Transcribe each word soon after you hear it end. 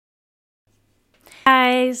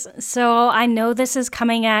guys. So I know this is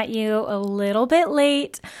coming at you a little bit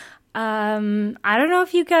late. I don't know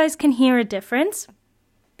if you guys can hear a difference,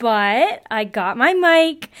 but I got my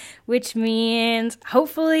mic, which means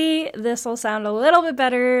hopefully this will sound a little bit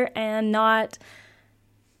better and not,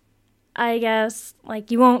 I guess,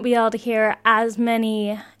 like you won't be able to hear as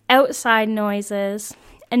many outside noises,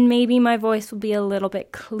 and maybe my voice will be a little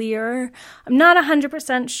bit clearer. I'm not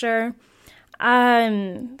 100% sure.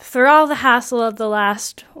 Through all the hassle of the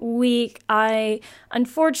last week, I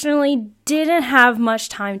unfortunately didn't have much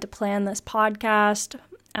time to plan this podcast,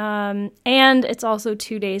 and it's also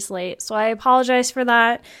 2 days late, so I apologize for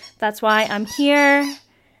that. That's why I'm here.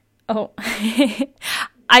 Oh,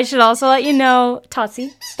 I should also let you know,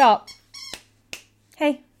 Totsi, stop.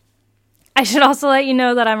 Hey. I should also let you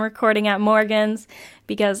know that I'm recording at Morgan's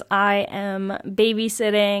because I am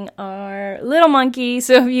babysitting our little monkey.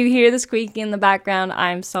 So if you hear the squeaking in the background,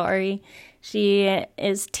 I'm sorry. She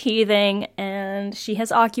is teething and she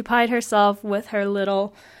has occupied herself with her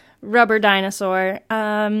little rubber dinosaur.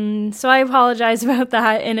 So I apologize about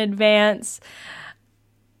that in advance.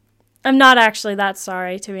 I'm not actually that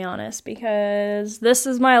sorry, to be honest, because this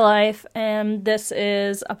is my life and this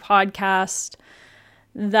is a podcast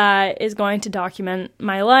that is going to document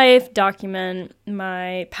my life, document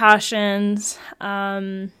my passions.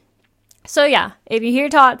 So yeah, if you hear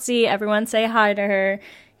Totsi, everyone say hi to her,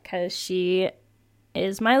 because she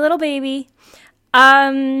is my little baby.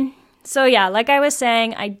 So yeah, like I was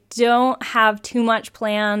saying, I don't have too much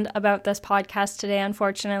planned about this podcast today,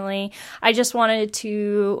 unfortunately. I just wanted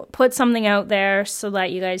to put something out there so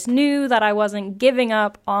that you guys knew that I wasn't giving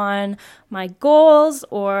up on my goals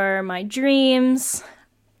or my dreams.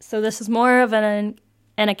 So this is more of an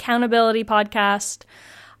accountability podcast.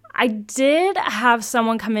 I did have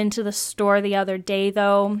someone come into the store the other day,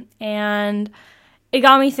 though, and it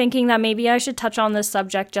got me thinking that maybe I should touch on this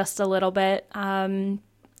subject just a little bit.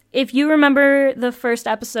 If you remember the first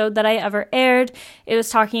episode that I ever aired, it was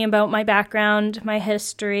talking about my background, my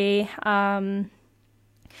history, some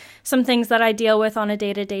things that I deal with on a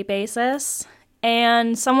day-to-day basis.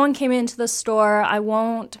 And someone came into the store. I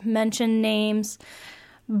won't mention names,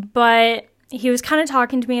 but he was kind of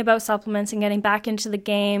talking to me about supplements and getting back into the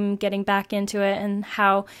game, getting back into it, and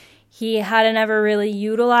how he hadn't ever really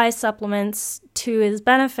utilized supplements to his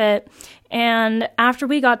benefit. And after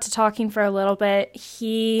we got to talking for a little bit,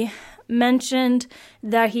 he mentioned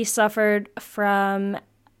that he suffered from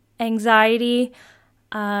anxiety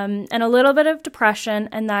and a little bit of depression,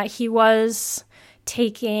 and that he was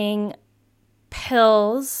taking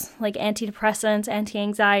pills like antidepressants,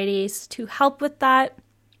 anti-anxieties to help with that.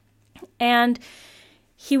 And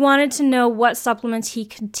he wanted to know what supplements he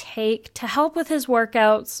could take to help with his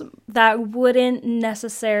workouts that wouldn't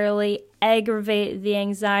necessarily aggravate the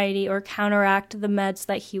anxiety or counteract the meds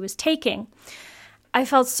that he was taking. I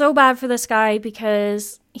felt so bad for this guy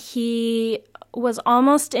because he was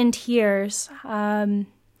almost in tears, and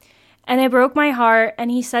it broke my heart.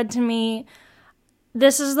 And he said to me,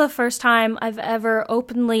 "This is the first time I've ever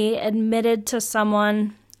openly admitted to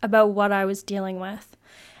someone about what I was dealing with."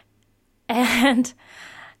 And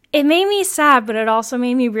it made me sad, but it also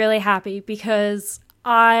made me really happy because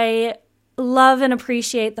I love and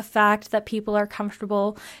appreciate the fact that people are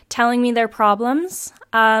comfortable telling me their problems.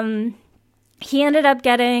 He ended up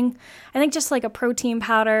getting, I think, just like a protein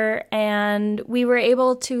powder, and we were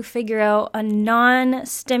able to figure out a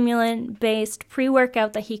non-stimulant-based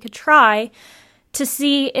pre-workout that he could try to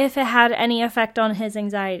see if it had any effect on his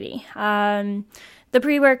anxiety. The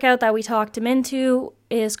pre-workout that we talked him into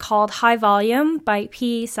is called High Volume by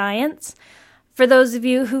PE Science. For those of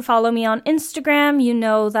you who follow me on Instagram, you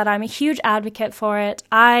know that I'm a huge advocate for it.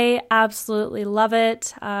 I absolutely love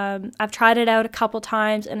it. I've tried it out a couple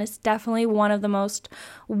times, and it's definitely one of the most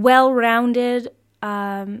well-rounded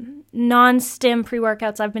non-stim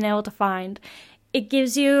pre-workouts I've been able to find. It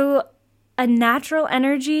gives you a natural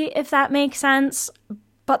energy, if that makes sense,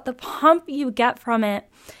 but the pump you get from it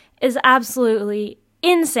is absolutely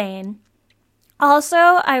insane. Also,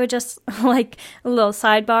 I would just like a little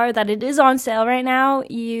sidebar that it is on sale right now.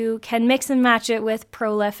 You can mix and match it with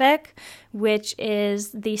Prolific, which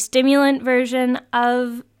is the stimulant version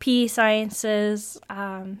of PE Science's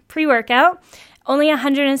pre-workout. Only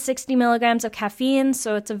 160 milligrams of caffeine,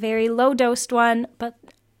 so it's a very low-dosed one, but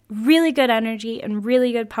really good energy and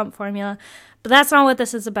really good pump formula. But that's not what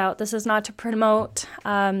this is about. This is not to promote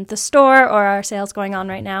the store or our sales going on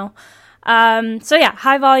right now. So yeah,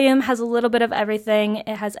 High Volume has a little bit of everything.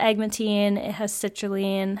 It has agmatine, it has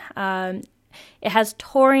citrulline, it has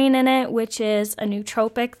taurine in it, which is a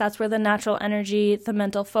nootropic. That's where the natural energy, the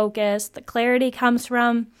mental focus, the clarity comes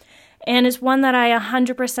from. and is one that I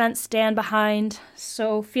 100% stand behind,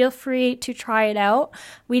 so feel free to try it out.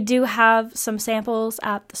 We do have some samples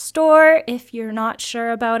at the store if you're not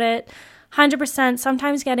sure about it. 100%,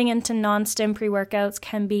 sometimes getting into non-stim pre-workouts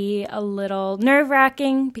can be a little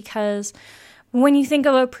nerve-wracking because when you think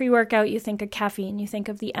of a pre-workout, you think of caffeine, you think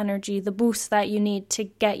of the energy, the boost that you need to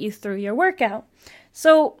get you through your workout.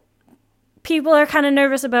 So people are kind of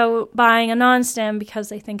nervous about buying a non-stim because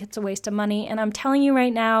they think it's a waste of money. And I'm telling you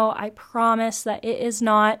right now, I promise that it is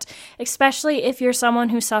not, especially if you're someone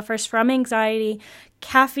who suffers from anxiety.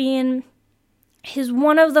 Caffeine is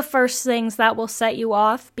one of the first things that will set you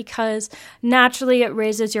off because naturally it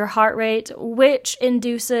raises your heart rate, which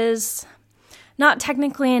induces not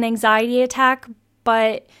technically an anxiety attack,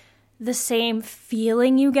 but the same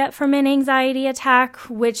feeling you get from an anxiety attack,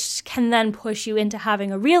 which can then push you into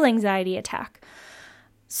having a real anxiety attack.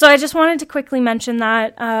 So I just wanted to quickly mention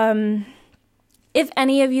that. If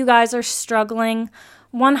any of you guys are struggling,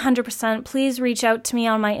 100%, please reach out to me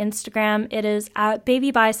on my Instagram. It is at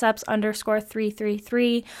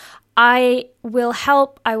babybiceps_333. I will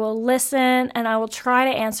help, I will listen, and I will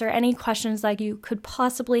try to answer any questions that you could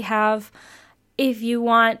possibly have. If you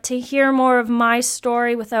want to hear more of my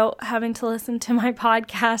story without having to listen to my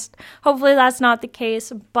podcast, hopefully that's not the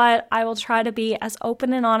case, but I will try to be as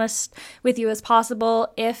open and honest with you as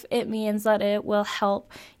possible if it means that it will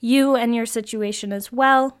help you and your situation as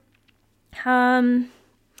well.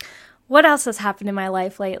 What else has happened in my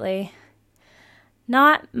life lately?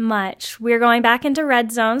 Not much. We're going back into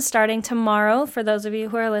red zone starting tomorrow for those of you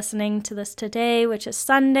who are listening to this today, which is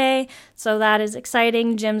Sunday. So that is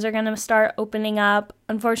exciting. Gyms are going to start opening up.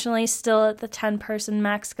 Unfortunately, still at the 10-person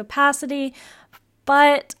max capacity.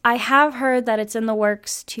 But I have heard that it's in the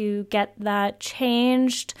works to get that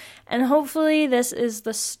changed. And hopefully this is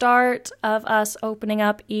the start of us opening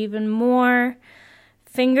up even more.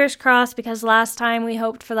 Fingers crossed, because last time we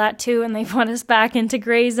hoped for that too, and they put us back into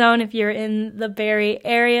gray zone if you're in the Barrie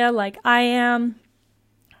area like I am.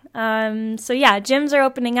 So yeah, gyms are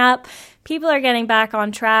opening up. People are getting back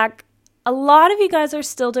on track. A lot of you guys are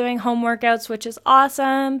still doing home workouts, which is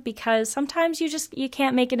awesome because sometimes you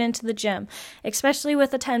can't make it into the gym, especially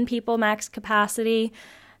with a 10 people max capacity.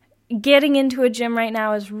 Getting into a gym right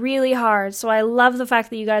now is really hard, so I love the fact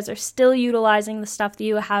that you guys are still utilizing the stuff that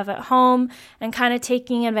you have at home and kind of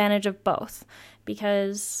taking advantage of both,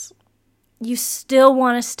 because you still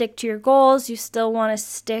want to stick to your goals, you still want to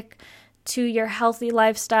stick to your healthy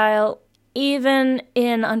lifestyle, even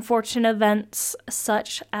in unfortunate events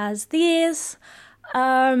such as these.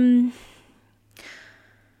 As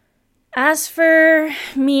for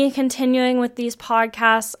me continuing with these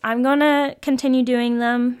podcasts, I'm going to continue doing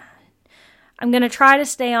them. I'm going to try to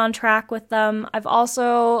stay on track with them. I've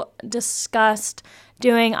also discussed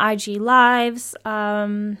doing IG Lives.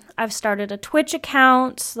 I've started a Twitch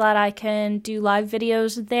account so that I can do live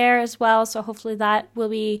videos there as well. So hopefully that will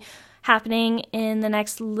be happening in the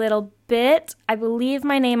next little bit. I believe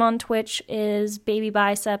my name on Twitch is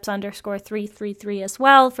babybiceps_333 as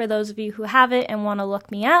well, for those of you who have it and want to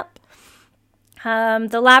look me up.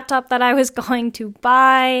 The laptop that I was going to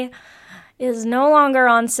buy is no longer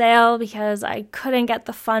on sale because I couldn't get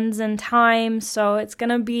the funds in time, so it's going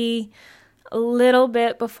to be a little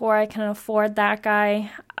bit before I can afford that guy.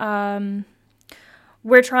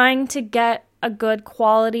 We're trying to get a good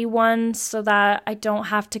quality one so that I don't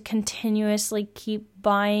have to continuously keep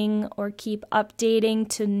buying or keep updating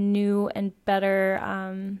to new and better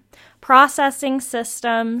processing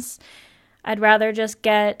systems. I'd rather just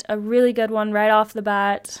get a really good one right off the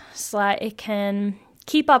bat so that it can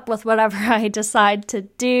keep up with whatever I decide to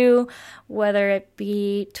do, whether it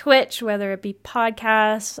be Twitch, whether it be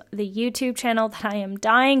podcasts, the YouTube channel that I am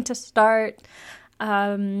dying to start,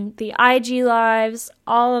 the IG Lives,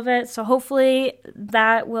 all of it. So hopefully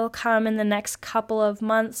that will come in the next couple of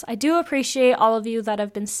months. I do appreciate all of you that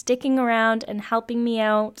have been sticking around and helping me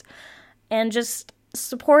out and just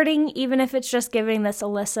supporting, even if it's just giving this a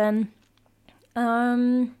listen.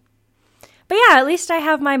 But yeah, at least I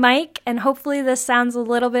have my mic, and hopefully this sounds a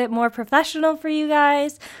little bit more professional for you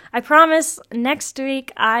guys. I promise next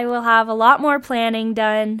week I will have a lot more planning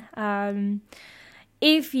done.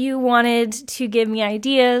 If you wanted to give me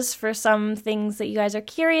ideas for some things that you guys are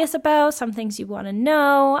curious about, some things you want to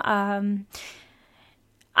know, I'm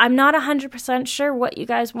not 100% sure what you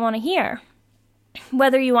guys want to hear.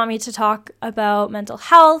 Whether you want me to talk about mental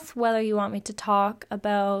health, whether you want me to talk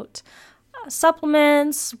about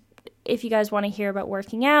supplements, if you guys want to hear about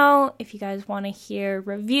working out, if you guys want to hear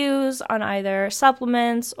reviews on either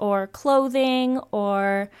supplements or clothing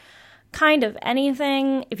or kind of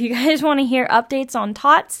anything, if you guys want to hear updates on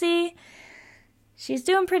Totsie, she's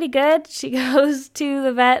doing pretty good. She goes to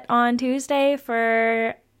the vet on Tuesday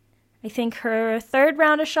for, I think, her 3rd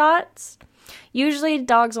round of shots. Usually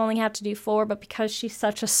dogs only have to do 4, but because she's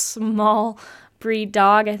such a small breed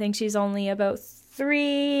dog, I think she's only about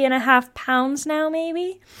 3.5 pounds now,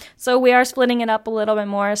 maybe. So we are splitting it up a little bit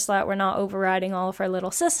more so that we're not overriding all of her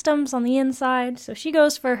little systems on the inside. So she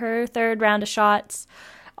goes for her 3rd round of shots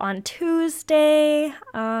on Tuesday.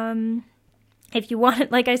 If you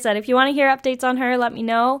want, like I said, if you want to hear updates on her, let me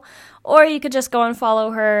know. Or you could just go and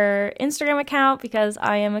follow her Instagram account because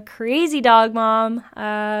I am a crazy dog mom.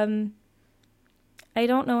 I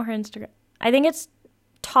don't know her Instagram. I think it's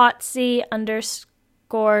Totsie _20.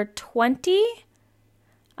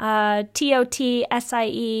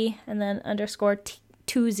 TOTSIE and then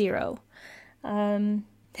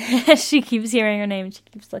 _20. She keeps hearing her name. She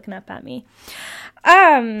keeps looking up at me.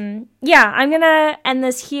 Yeah, I'm gonna end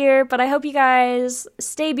this here, but I hope you guys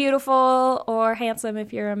stay beautiful or handsome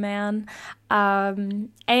if you're a man.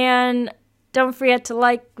 And don't forget to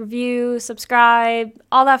like, review, subscribe,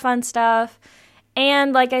 all that fun stuff.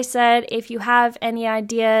 And like I said, if you have any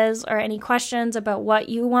ideas or any questions about what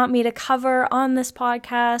you want me to cover on this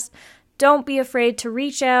podcast, don't be afraid to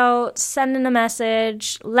reach out, send in a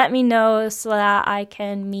message, let me know so that I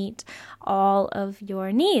can meet all of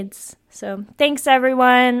your needs. So thanks,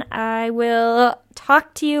 everyone. I will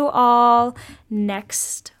talk to you all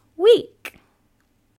next week.